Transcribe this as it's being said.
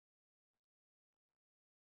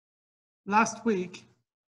last week,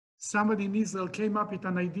 somebody in Israel came up with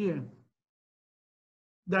an idea.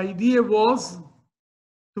 The idea was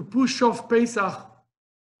to push off Pesach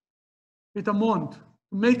with a month,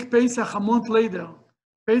 to make Pesach a month later.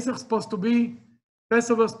 Pesach was supposed to be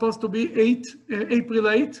April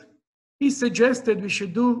 8th. He suggested we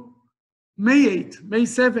should do May 8th, May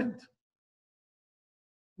 7th.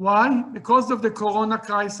 Why? Because of the Corona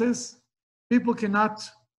crisis, people cannot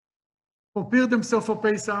prepare themselves for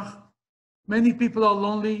Pesach. Many people are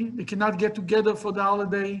lonely. They cannot get together for the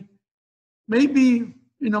holiday. Maybe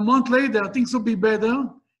in a month later, things will be better,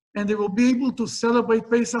 and they will be able to celebrate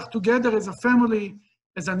Pesach together as a family,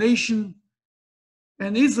 as a nation.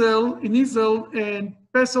 And in Israel, and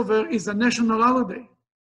Passover is a national holiday.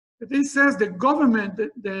 But it says the government,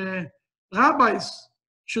 the rabbis,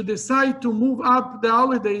 should decide to move up the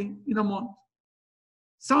holiday in a month.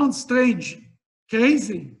 Sounds strange,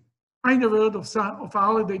 crazy. I never heard of a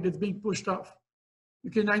holiday that's being pushed off.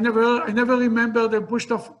 I never remember them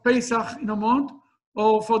pushed off Pesach in a month,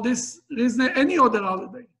 or for this reason, any other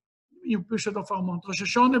holiday. You push it off a month. Rosh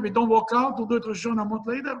Hashanah, we don't walk out, we'll do it Rosh Hashanah a month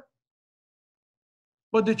later.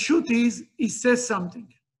 But the truth is, it says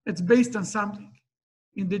something. It's based on something.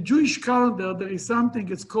 In the Jewish calendar, there is something,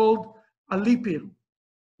 it's called a leap year.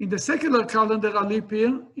 In the secular calendar, a leap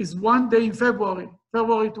year is one day in February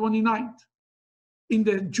 29th. In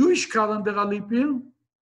the Jewish calendar, a leap year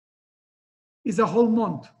is a whole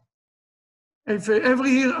month. If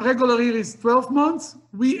every year, regular year is 12 months,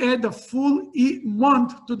 we add a full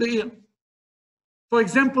month to the year. For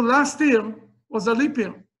example, last year was a leap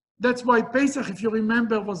year. That's why Pesach, if you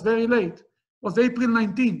remember, was very late, was April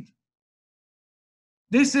 19th.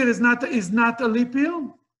 This year is not a leap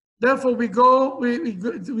year. Therefore, we go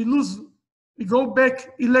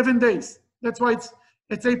back 11 days. That's why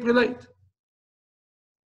it's April 8th.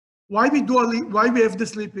 Why we have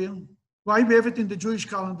this leap year? Why we have it in the Jewish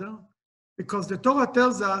calendar? Because the Torah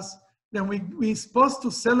tells us that we're supposed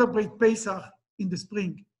to celebrate Pesach in the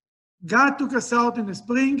spring. God took us out in the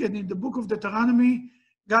spring, and in the book of Deuteronomy,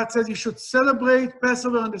 God says you should celebrate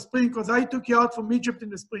Passover in the spring because I took you out from Egypt in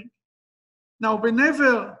the spring. Now,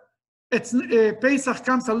 whenever Pesach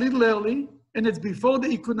comes a little early, and it's before the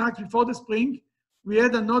equinox, before the spring, we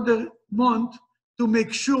add another month to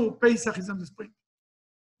make sure Pesach is in the spring.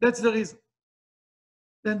 That's the reason.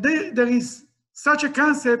 Then there is such a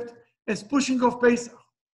concept as pushing off Pesach.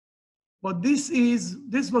 But this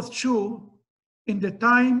was true in the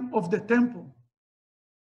time of the temple.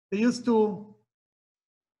 In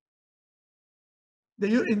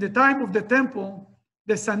the time of the temple,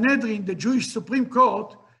 the Sanhedrin, the Jewish Supreme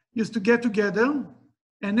Court, used to get together,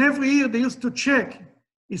 and every year they used to check,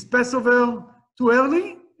 is Passover too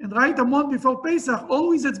early? And right a month before Pesach,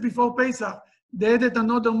 always it's before Pesach, they added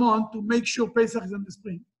another month to make sure Pesach is in the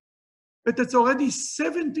spring. But it's already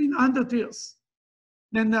 1700 years.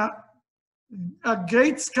 Then a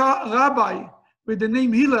great rabbi with the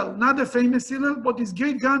name Hillel, not the famous Hillel, but his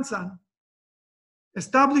great grandson,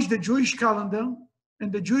 established the Jewish calendar,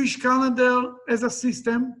 and the Jewish calendar has a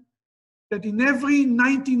system that in every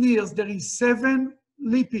 19 years, there is 7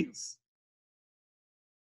 leap years.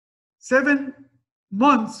 7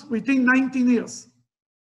 months within 19 years.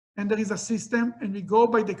 And there is a system, and we go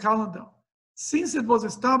by the calendar. Since it was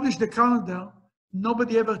established, the calendar,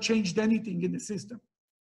 nobody ever changed anything in the system.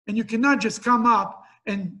 And you cannot just come up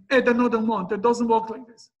and add another month. It doesn't work like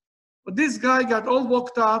this. But this guy got all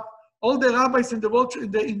worked up. All the rabbis in the world,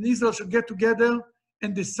 in Israel should get together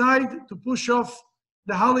and decide to push off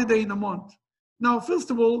the holiday in a month. Now,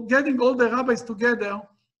 first of all, getting all the rabbis together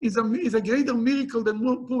is a greater miracle than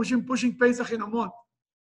pushing Pesach in a month.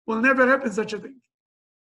 Will never happen such a thing.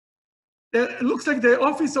 It looks like the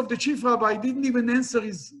office of the chief rabbi didn't even answer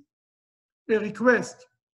his request.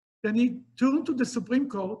 Then he turned to the Supreme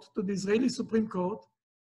Court, to the Israeli Supreme Court,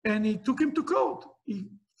 and he took him to court. He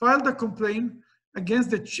filed a complaint against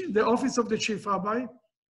the office of the chief rabbi,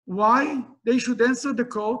 why they should answer the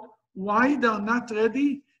court, why they are not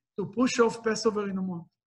ready to push off Passover in a month.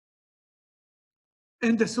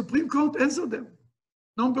 And the Supreme Court answered them.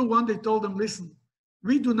 Number one, they told them, listen,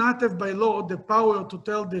 we do not have by law the power to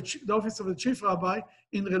tell the office of the chief rabbi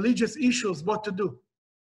in religious issues what to do.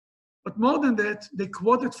 But more than that, they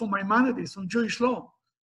quoted from Maimonides, from Jewish law.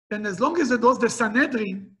 And as long as it was the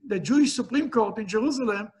Sanhedrin, the Jewish Supreme Court in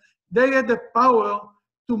Jerusalem, they had the power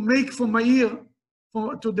to make from a year,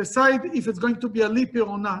 to decide if it's going to be a leap year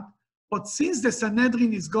or not. But since the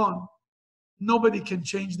Sanhedrin is gone, nobody can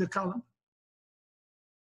change the calendar.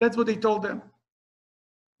 That's what they told them.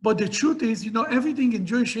 But the truth is, everything in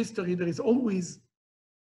Jewish history, there is always,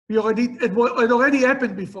 it already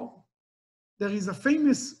happened before. There is a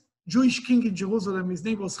famous Jewish king in Jerusalem. His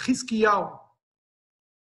name was Chizkiyahu.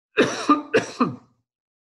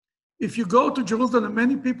 If you go to Jerusalem,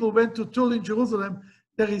 many people went to tour in Jerusalem.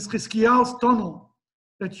 There is Chizkiyahu's tunnel,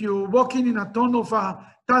 that you walk in a tunnel of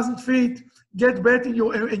 1,000 feet, get wet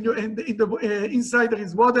inside there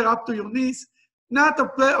is water up to your knees. Not a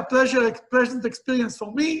pleasant experience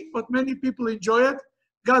for me, but many people enjoy it.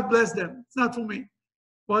 God bless them. It's not for me.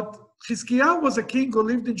 But Chizkiyahu was a king who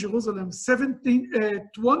lived in Jerusalem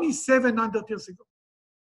 2,700 years ago.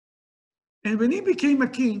 And when he became a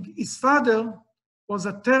king, his father was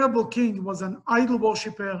a terrible king. He was an idol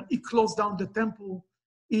worshiper. He closed down the temple.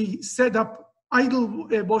 He set up idol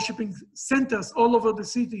worshipping centers all over the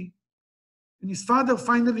city. And his father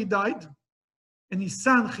finally died. And his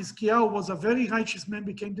son, Chizkiyahu, was a very righteous man,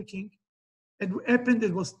 became the king. And what happened,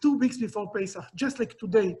 it was 2 weeks before Pesach, just like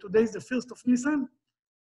today. Today is the 1st of Nisan.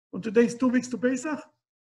 And today is 2 weeks to Pesach.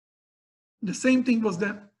 The same thing was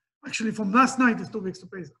then. Actually, from last night, it's 2 weeks to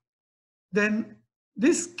Pesach. Then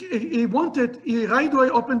he right away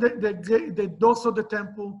opened the doors of the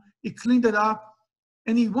temple. He cleaned it up.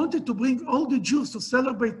 And he wanted to bring all the Jews to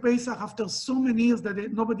celebrate Pesach after so many years that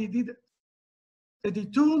nobody did it. That he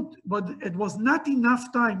told, but it was not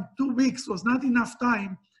enough time. 2 weeks was not enough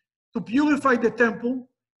time to purify the temple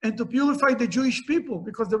and to purify the Jewish people,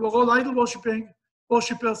 because they were all idol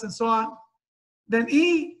worshippers and so on. Then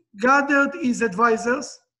he gathered his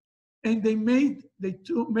advisors, and they made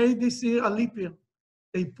this year a leap year.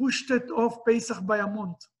 They pushed it off Pesach by a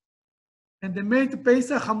month. And they made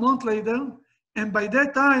Pesach a month later, and by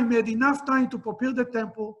that time, he had enough time to prepare the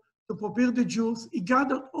temple, to prepare the Jews. He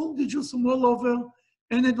gathered all the Jews from all over,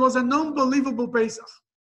 and it was an unbelievable Pesach.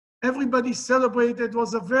 Everybody celebrated. It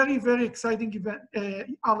was a very, very exciting event,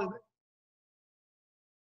 holiday.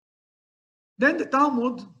 Then the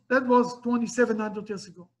Talmud, that was 2,700 years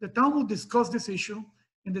ago. The Talmud discussed this issue,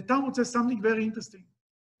 and the Talmud says something very interesting.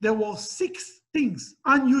 There were 6 things,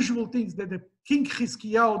 unusual things, that the King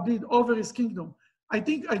Chizkiyahu did over his kingdom. I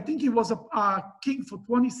think he was a king for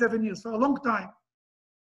 27 years, for a long time.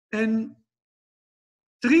 And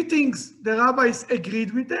 3 things the rabbis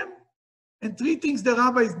agreed with them, and 3 things the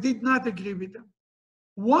rabbis did not agree with them.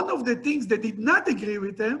 One of the things they did not agree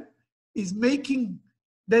with them is making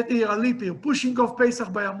that year a leap year, pushing off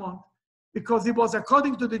Pesach by a month, because it was,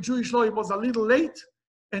 according to the Jewish law, it was a little late,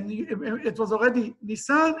 and it was already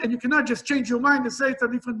Nisan, and you cannot just change your mind and say it's a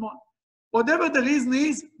different month. Whatever the reason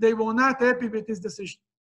is, they were not happy with his decision.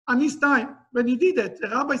 And his time, when he did it, the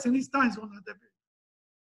rabbis in his times were not happy.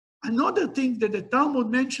 Another thing that the Talmud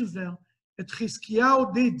mentions there, that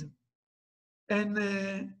Chizkiyahu did, and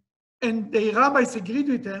the rabbis agreed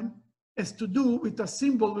with him, has to do with a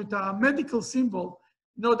symbol, with a medical symbol.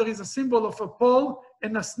 You know, there is a symbol of a pole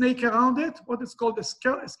and a snake around it. What is called a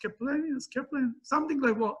scapular, something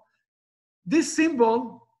like what. This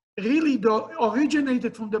symbol really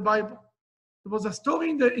originated from the Bible. There was a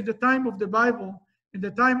story in the time of the Bible, in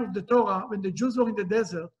the time of the Torah, when the Jews were in the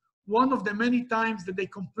desert. One of the many times that they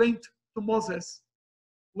complained to Moses,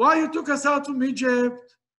 "Why you took us out from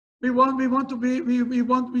Egypt? We rather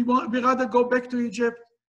go back to Egypt."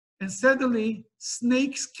 And suddenly,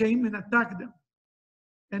 snakes came and attacked them.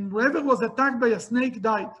 And whoever was attacked by a snake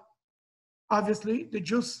died. Obviously, the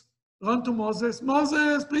Jews run to Moses.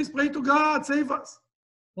 "Moses, please pray to God, save us."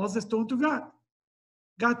 Moses turned to God.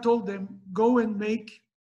 God told them, "Go and make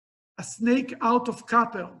a snake out of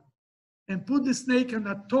copper and put the snake on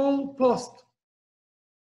a tall post.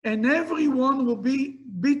 And everyone will be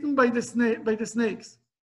bitten by the snakes.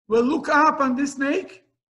 Will look up on this snake,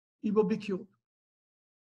 he will be cured."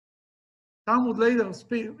 Talmud later,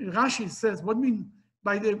 Rashi says, what do you mean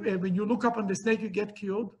by when you look up on the snake, you get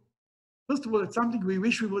cured? First of all, it's something we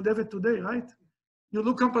wish we would have it today, right? You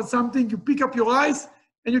look up on something, you pick up your eyes,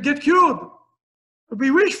 and you get cured. We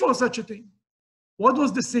wish for such a thing. What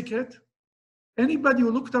was the secret? Anybody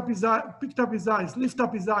who picked up his eyes, lifted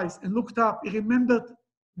up his eyes, and looked up, he remembered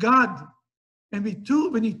God. And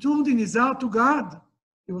when he turned in his heart to God,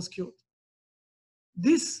 he was cured.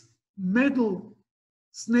 This metal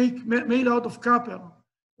snake made out of copper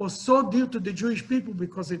was so dear to the Jewish people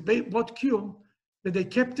because it brought cure that they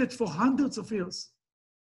kept it for hundreds of years.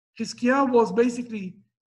 Chizkiyahu was basically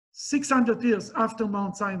 600 years after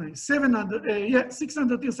Mount Sinai,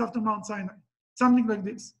 600 years after Mount Sinai, something like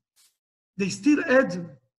this. They still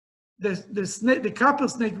had the copper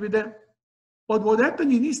snake with them. But what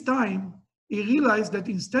happened in his time, he realized that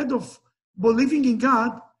instead of believing in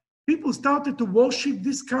God, people started to worship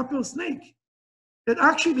this copper snake. That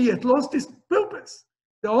actually it lost its purpose.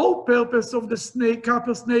 The whole purpose of the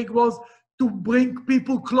copper snake was to bring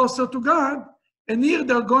people closer to God, and here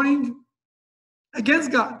they're going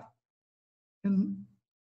against God. And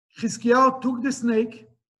Chizkiyahu took the snake,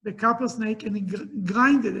 the copper snake, and he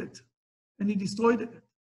grinded it, and he destroyed it.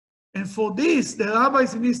 And for this, the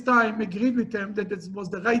rabbis in his time agreed with him that it was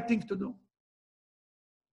the right thing to do.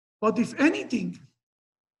 But if anything,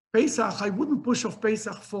 Pesach, I wouldn't push off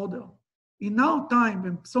Pesach further. In our time,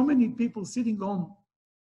 when so many people sitting home,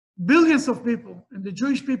 billions of people, and the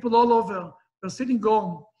Jewish people all over are sitting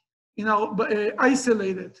home,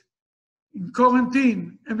 isolated, in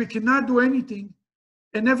quarantine, and we cannot do anything,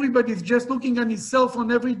 and everybody's just looking on his cell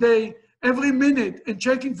phone every day, every minute, and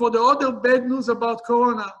checking for the other bad news about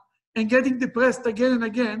Corona, and getting depressed again and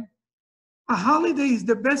again, a holiday is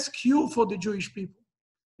the best cure for the Jewish people.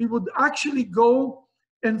 We would actually go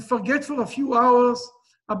and forget for a few hours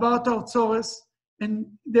about our tzores, and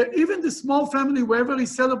even the small family, wherever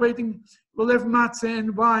is celebrating, will have matzah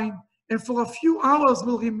and wine, and for a few hours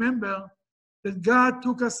we'll remember that God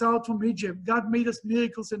took us out from Egypt. God made us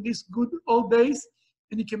miracles in these good old days,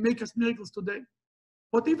 and He can make us miracles today.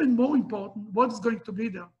 But even more important, what is going to be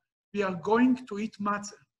there? We are going to eat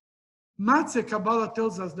matzah. Matzah, Kabbalah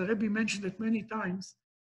tells us, the Rebbe mentioned it many times,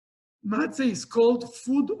 matzah is called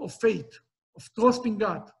food of faith, of trusting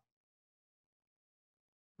God.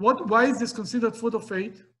 Why is this considered food of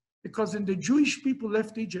faith? Because when the Jewish people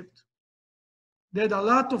left Egypt, they had a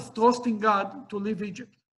lot of trust in God to leave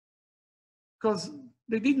Egypt. Because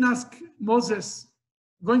they didn't ask Moses,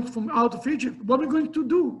 going from out of Egypt, what are we going to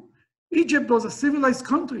do? Egypt was a civilized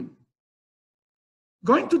country.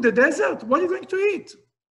 Going to the desert, what are you going to eat?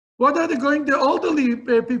 What are the elderly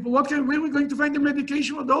people? Where are we going to find the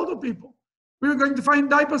medication for the older people? We are going to find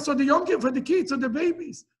diapers for the young kids, for the kids, for the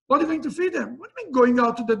babies. What are you going to feed them? What do you mean going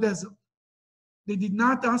out to the desert? They did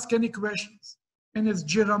not ask any questions. And as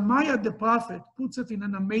Jeremiah the prophet puts it in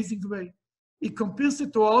an amazing way, he compares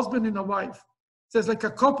it to a husband and a wife. It says like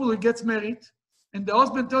a couple who gets married, and the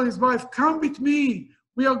husband tells his wife, come with me.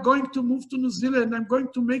 We are going to move to New Zealand. I'm going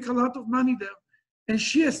to make a lot of money there. And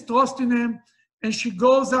she has trust in him, and she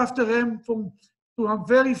goes after him to a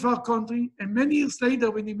very far country. And many years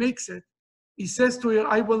later, when he makes it, he says to her,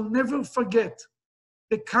 I will never forget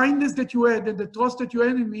the kindness that you had and the trust that you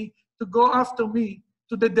had in me to go after me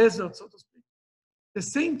to the desert, so to speak. The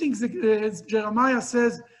same things as Jeremiah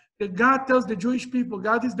says, that God tells the Jewish people,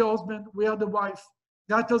 God is the husband, we are the wife.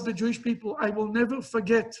 God tells the Jewish people, I will never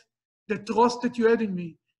forget the trust that you had in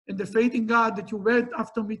me and the faith in God that you went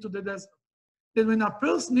after me to the desert. Then when a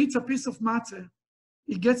person eats a piece of matzah,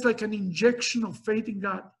 he gets like an injection of faith in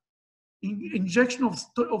God, injection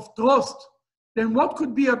of trust. Then what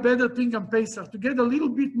could be a better thing on Pesach? To get a little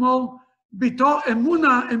bit more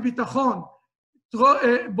emunah and bitachon,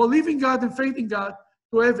 believing God and faith in God,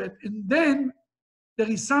 to have it. And then there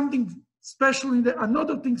is something special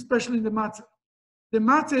another thing special in the matzah. The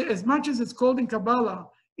matzah, as much as it's called in Kabbalah,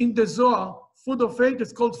 in the Zohar, food of faith,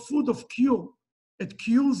 it's called food of cure. It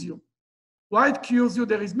cures you. Why it cures you?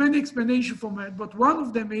 There is many explanations for it, but one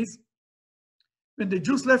of them is when the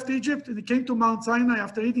Jews left Egypt and they came to Mount Sinai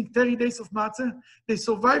after eating 30 days of matzah, they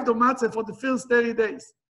survived the matzah for the first 30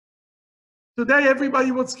 days. Today,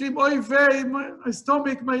 everybody would scream, oy vey, my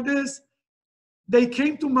stomach, my this. They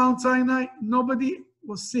came to Mount Sinai, nobody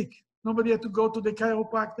was sick. Nobody had to go to the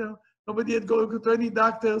chiropractor. Nobody had to go to any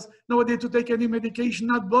doctors. Nobody had to take any medication,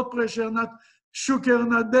 not blood pressure, not sugar,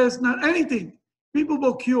 not this, not anything. People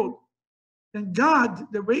were cured. And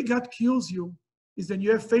God, the way God cures you is when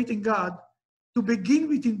you have faith in God. To begin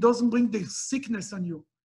with, it doesn't bring the sickness on you.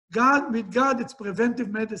 With God, it's preventive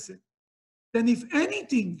medicine. Then if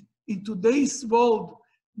anything in today's world,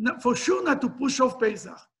 for sure not to push off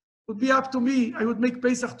Pesach, would be up to me, I would make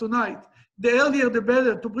Pesach tonight. The earlier, the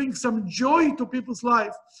better, to bring some joy to people's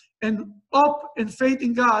life and hope and faith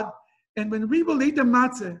in God. And when we will eat the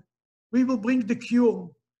matzah, we will bring the cure,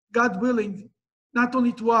 God willing, not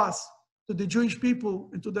only to us, to the Jewish people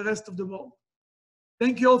and to the rest of the world.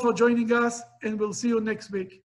 Thank you all for joining us, and we'll see you next week.